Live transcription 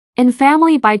In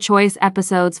Family by Choice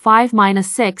episodes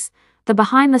 5-6, the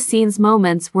behind-the-scenes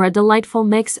moments were a delightful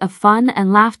mix of fun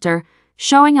and laughter,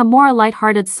 showing a more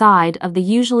lighthearted side of the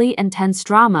usually intense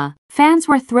drama. Fans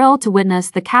were thrilled to witness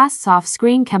the cast's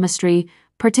off-screen chemistry,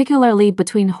 particularly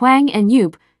between Hwang and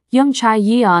Youp,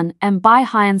 Chae-yeon, and by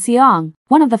Hyun-seong.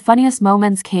 One of the funniest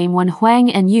moments came when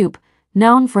Hwang and Youp,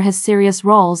 known for his serious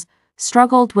roles,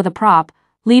 struggled with a prop,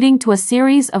 leading to a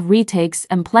series of retakes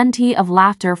and plenty of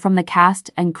laughter from the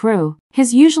cast and crew.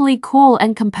 His usually cool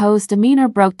and composed demeanor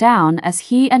broke down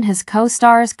as he and his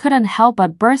co-stars couldn't help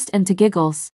but burst into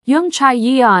giggles.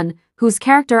 Chae-yeon, whose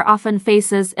character often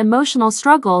faces emotional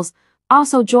struggles,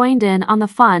 also joined in on the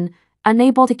fun,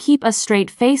 unable to keep a straight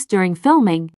face during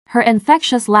filming. Her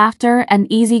infectious laughter and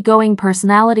easygoing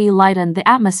personality lightened the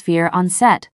atmosphere on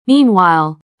set.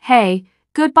 Meanwhile, Hey,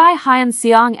 Goodbye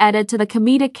Hyun-seong added to the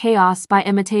comedic chaos by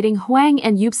imitating Hwang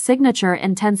and Youp's signature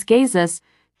intense gazes,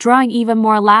 drawing even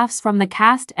more laughs from the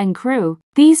cast and crew.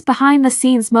 These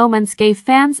behind-the-scenes moments gave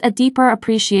fans a deeper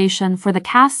appreciation for the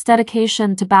cast's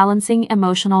dedication to balancing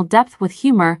emotional depth with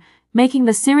humor, making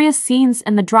the serious scenes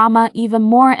in the drama even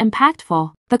more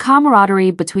impactful. The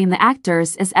camaraderie between the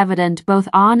actors is evident both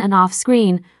on and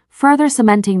off-screen, further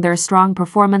cementing their strong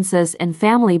performances in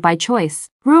Family by Choice.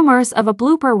 Rumors of a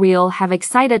blooper reel have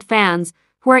excited fans,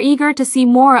 who are eager to see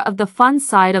more of the fun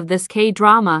side of this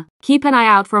K-drama. Keep an eye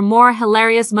out for more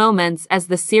hilarious moments as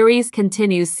the series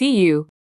continues. See you.